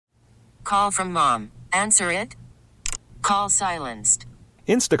Call from mom. Answer it. Call silenced.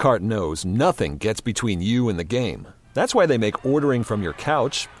 Instacart knows nothing gets between you and the game. That's why they make ordering from your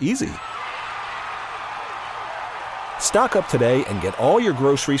couch easy. Stock up today and get all your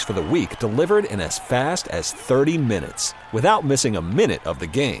groceries for the week delivered in as fast as 30 minutes without missing a minute of the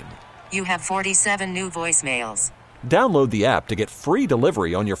game. You have 47 new voicemails. Download the app to get free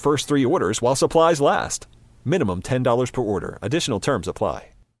delivery on your first 3 orders while supplies last. Minimum $10 per order. Additional terms apply.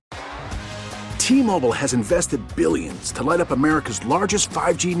 T-Mobile has invested billions to light up America's largest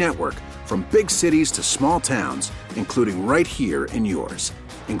 5G network, from big cities to small towns, including right here in yours.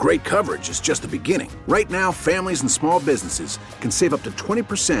 And great coverage is just the beginning. Right now, families and small businesses can save up to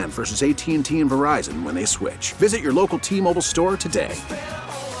 20% versus AT&T and Verizon when they switch. Visit your local T-Mobile store today.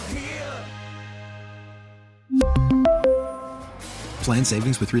 Plan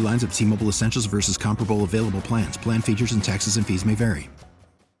savings with 3 lines of T-Mobile Essentials versus comparable available plans. Plan features and taxes and fees may vary.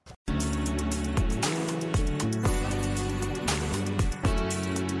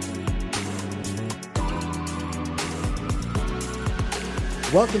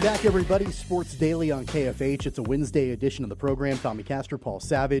 Welcome back, everybody. Sports Daily on KFH. It's a Wednesday edition of the program. Tommy Castor, Paul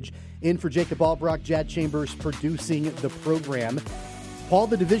Savage, in for Jacob Albrock, Jad Chambers producing the program. Paul,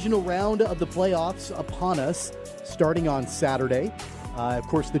 the divisional round of the playoffs upon us, starting on Saturday. Of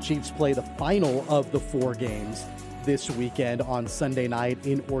course, the Chiefs play the final of the 4 games this weekend on Sunday night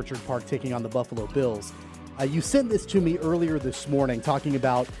in Orchard Park, taking on the Buffalo Bills. You sent this to me earlier this morning, talking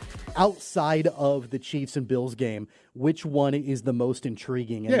about outside of the Chiefs and Bills game, which one is the most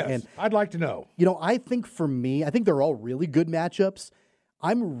intriguing? And I'd like to know. You know, I think for me, I think they're all really good matchups.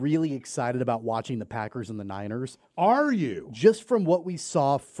 I'm really excited about watching the Packers and the Niners. Are you? Just from what we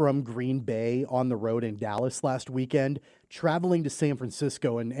saw from Green Bay on the road in Dallas last weekend, traveling to San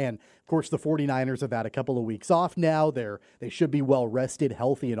Francisco, and of course the 49ers have had a couple of weeks off now. They should be well rested,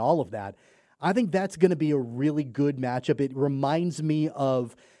 healthy, and all of that. I think that's going to be a really good matchup. It reminds me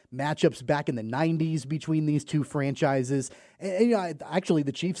of matchups back in the 90s between these two franchises. And you know, actually,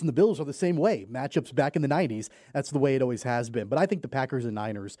 the Chiefs and the Bills are the same way. Matchups back in the 90s, that's the way it always has been. But I think the Packers and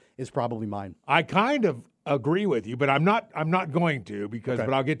Niners is probably mine. I kind of agree with you, but I'm not going to because okay.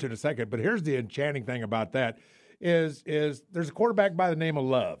 But I'll get to it in a second. But here's the enchanting thing about that is there's a quarterback by the name of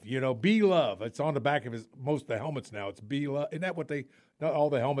Love. You know, B Love. It's on the back of most of the helmets now. It's B Love. Isn't that what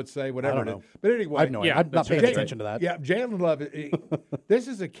all the helmets say? Whatever. I don't know. But anyway, I'm not paying attention to that. Yeah, Jalen Love. This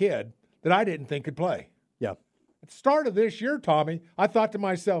is a kid that I didn't think could play. Yeah. At the start of this year, Tommy, I thought to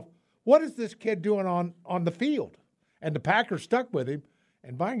myself, what is this kid doing on the field? And the Packers stuck with him.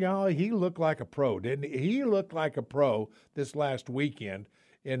 And by golly, he looked like a pro, didn't he? He looked like a pro this last weekend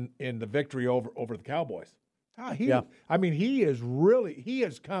in the victory over the Cowboys. I mean, he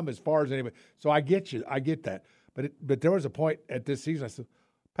has come as far as anybody. So I get you. I get that. But there was a point at this season I said,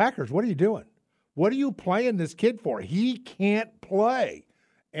 Packers, what are you doing? What are you playing this kid for? He can't play.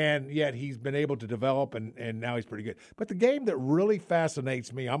 And yet he's been able to develop, and now he's pretty good. But the game that really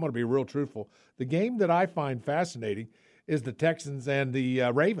fascinates me, I'm going to be real truthful, the game that I find fascinating is the Texans and the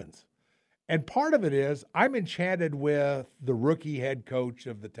Ravens. And part of it is I'm enchanted with the rookie head coach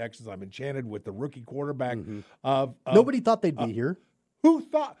of the Texans. I'm enchanted with the rookie quarterback of Nobody thought they'd be here. Who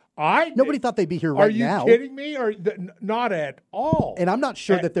thought? Nobody thought they'd be here right now. Are you kidding me? Or not at all. And I'm not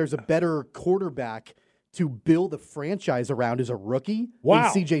sure that there's a better quarterback to build a franchise around as a rookie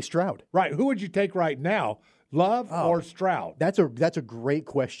than C.J. Stroud. Right. Who would you take right now, Love or Stroud? That's a great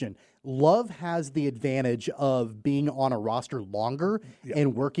question. Love has the advantage of being on a roster longer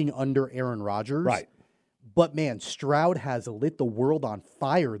and working under Aaron Rodgers. Right. But, man, Stroud has lit the world on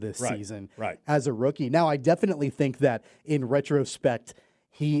fire this season as a rookie. Now, I definitely think that in retrospect,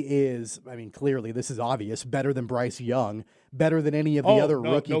 he is, I mean, clearly this is obvious, better than Bryce Young, better than any of the other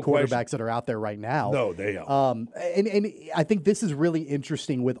rookie quarterbacks that are out there right now. No, they are. And I think this is really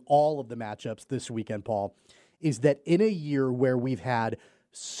interesting with all of the matchups this weekend, Paul, is that in a year where we've had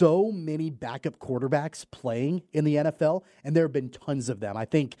so many backup quarterbacks playing in the NFL, and there have been tons of them. I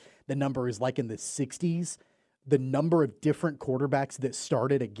think the number is like in the 60s, the number of different quarterbacks that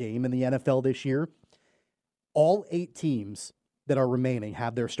started a game in the NFL this year. All 8 teams that are remaining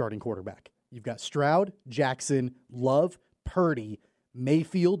have their starting quarterback. You've got Stroud, Jackson, Love, Purdy,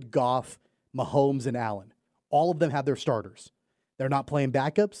 Mayfield, Goff, Mahomes, and Allen. All of them have their starters. They're not playing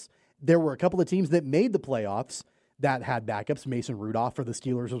backups. There were a couple of teams that made the playoffs that had backups. Mason Rudolph for the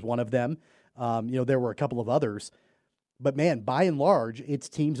Steelers was one of them. There were a couple of others. But, man, by and large, it's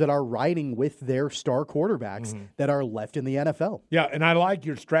teams that are riding with their star quarterbacks that are left in the NFL. Yeah, and I like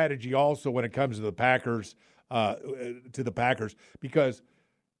your strategy also when it comes to the Packers, because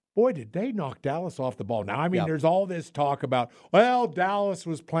boy, did they knock Dallas off the ball. Now, I mean, there's all this talk about, well, Dallas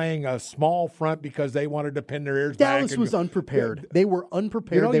was playing a small front because they wanted to pin their ears back. Dallas was unprepared. They were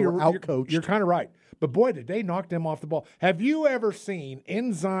unprepared. They were outcoached. You're kind of right. But, boy, did they knock them off the ball. Have you ever seen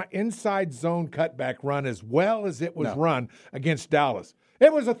inside zone cutback run as well as it was run against Dallas?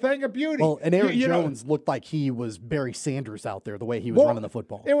 It was a thing of beauty. Well, and Aaron Jones looked like he was Barry Sanders out there, the way he was running the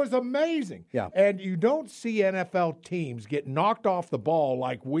football. It was amazing. Yeah. And you don't see NFL teams get knocked off the ball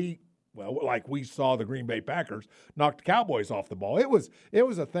like we saw the Green Bay Packers knock the Cowboys off the ball. It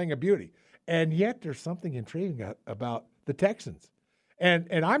was a thing of beauty. And yet there's something intriguing about the Texans.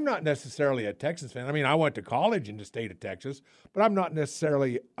 And I'm not necessarily a Texans fan. I mean, I went to college in the state of Texas, but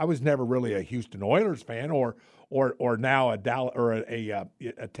I was never really a Houston Oilers fan or now a Dallas or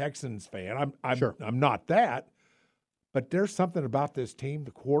a Texans fan. I'm not that. But there's something about this team, the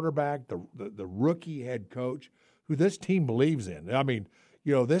quarterback, the rookie head coach, who this team believes in. I mean,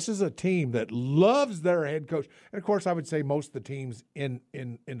 this is a team that loves their head coach. And, of course, I would say most of the teams in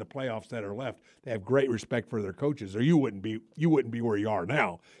the playoffs that are left, they have great respect for their coaches, or you wouldn't be where you are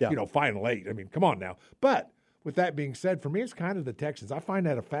now, Final Eight. I mean, come on now. But with that being said, for me, it's kind of the Texans. I find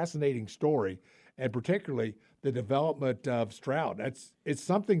that a fascinating story, and particularly the development of Stroud. It's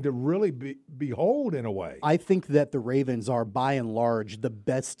something to really behold in a way. I think that the Ravens are, by and large, the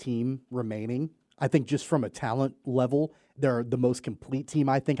best team remaining. I think just from a talent level, they're the most complete team,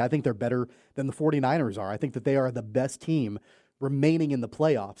 I think. I think they're better than the 49ers are. I think that they are the best team remaining in the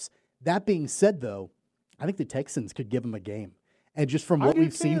playoffs. That being said, though, I think the Texans could give them a game. And just from what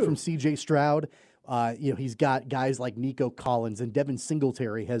we've seen from C.J. Stroud, he's got guys like Nico Collins, and Devin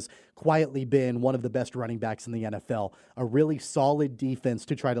Singletary has quietly been one of the best running backs in the NFL. A really solid defense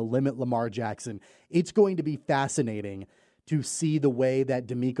to try to limit Lamar Jackson. It's going to be fascinating to see the way that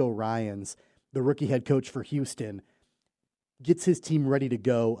DeMeco Ryans, the rookie head coach for Houston, gets his team ready to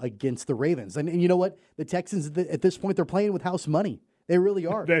go against the Ravens. And you know what? The Texans, at this point, they're playing with house money. They really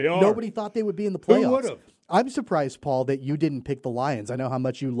are. They are. Nobody thought they would be in the playoffs. Who would have? I'm surprised, Paul, that you didn't pick the Lions. I know how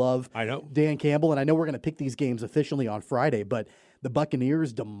much you love Dan Campbell, and I know we're going to pick these games officially on Friday, but the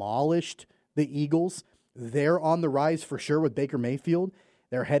Buccaneers demolished the Eagles. They're on the rise for sure with Baker Mayfield.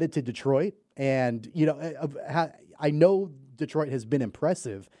 They're headed to Detroit, and I know Detroit has been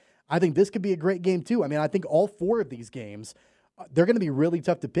impressive. I think this could be a great game, too. I mean, I think all four of these games, they're going to be really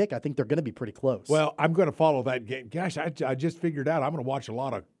tough to pick. I think they're going to be pretty close. Well, I'm going to follow that game. Gosh, I just figured out I'm going to watch a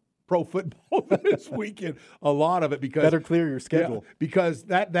lot of pro football this weekend, a lot of it, because better clear your schedule. Because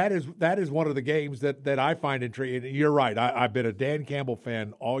that is one of the games that I find intriguing. You're right. I've been a Dan Campbell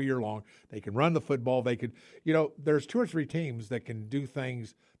fan all year long. They can run the football. They could, there's two or three teams that can do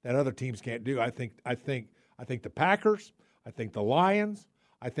things that other teams can't do. I think the Packers, I think the Lions,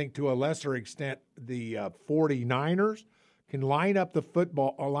 I think to a lesser extent the 49ers can line up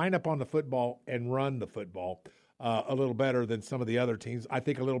on the football and run the football a little better than some of the other teams. I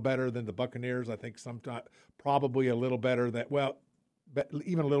think a little better than the Buccaneers. I think sometimes probably a little better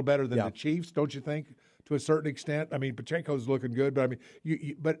even a little better than the Chiefs, don't you think? To a certain extent. I mean, Pacheco's looking good, but I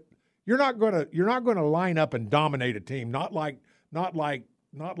mean, but you're not going to line up and dominate a team, not like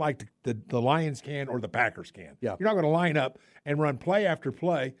the Lions can or the Packers can. Yeah. You're not going to line up and run play after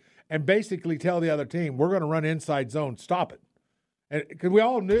play and basically tell the other team, we're going to run inside zone, stop it. And because we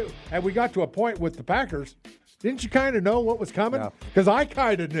all knew, and we got to a point with the Packers, didn't you kind of know what was coming? Because I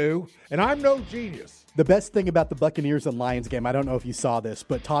kind of knew, and I'm no genius. The best thing about the Buccaneers and Lions game, I don't know if you saw this,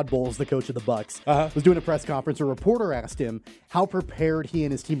 but Todd Bowles, the coach of the Bucs, was doing a press conference. A reporter asked him how prepared he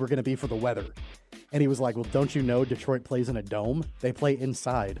and his team were going to be for the weather. And he was like, well, don't you know Detroit plays in a dome? They play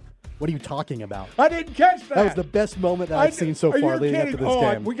inside. What are you talking about? I didn't catch that. That was the best moment that I've seen so far leading up to this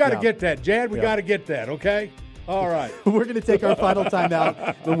game. We got to get that, Jad. We got to get that, okay? All right. We're going to take our final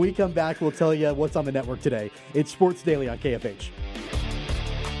timeout. When we come back, we'll tell you what's on the network today. It's Sports Daily on KFH.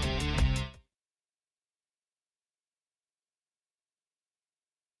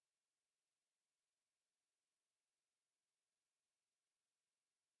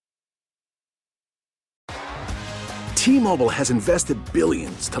 T-Mobile has invested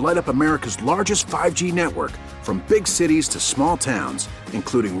billions to light up America's largest 5G network, from big cities to small towns,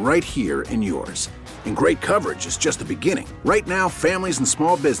 including right here in yours. And great coverage is just the beginning. Right now, families and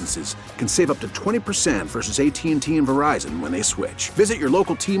small businesses can save up to 20% versus AT&T and Verizon when they switch. Visit your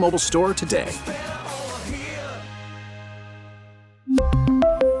local T-Mobile store today.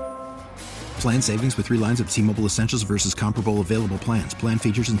 Plan savings with 3 lines of T-Mobile Essentials versus comparable available plans. Plan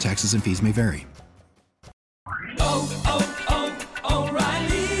features and taxes and fees may vary.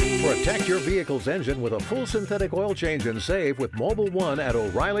 Protect your vehicle's engine with a full synthetic oil change and save with Mobile One at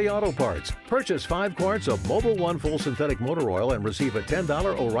O'Reilly Auto Parts. Purchase 5 quarts of Mobile One full synthetic motor oil and receive a $10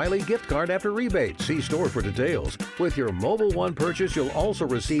 O'Reilly gift card after rebate. See store for details. With your Mobile One purchase, you'll also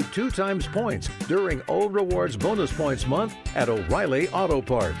receive 2 times points during O Rewards Bonus Points Month at O'Reilly Auto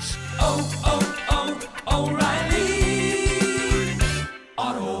Parts. O'Reilly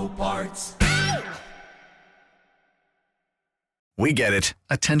Auto Parts. We get it.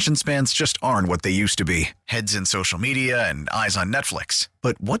 Attention spans just aren't what they used to be. Heads in social media and eyes on Netflix.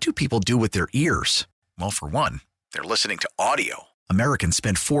 But what do people do with their ears? Well, for one, they're listening to audio. Americans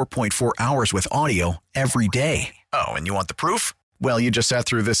spend 4.4 hours with audio every day. Oh, and you want the proof? Well, you just sat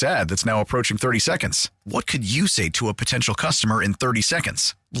through this ad that's now approaching 30 seconds. What could you say to a potential customer in 30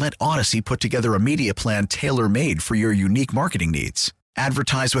 seconds? Let Odyssey put together a media plan tailor-made for your unique marketing needs.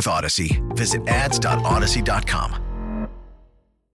 Advertise with Odyssey. Visit ads.odyssey.com.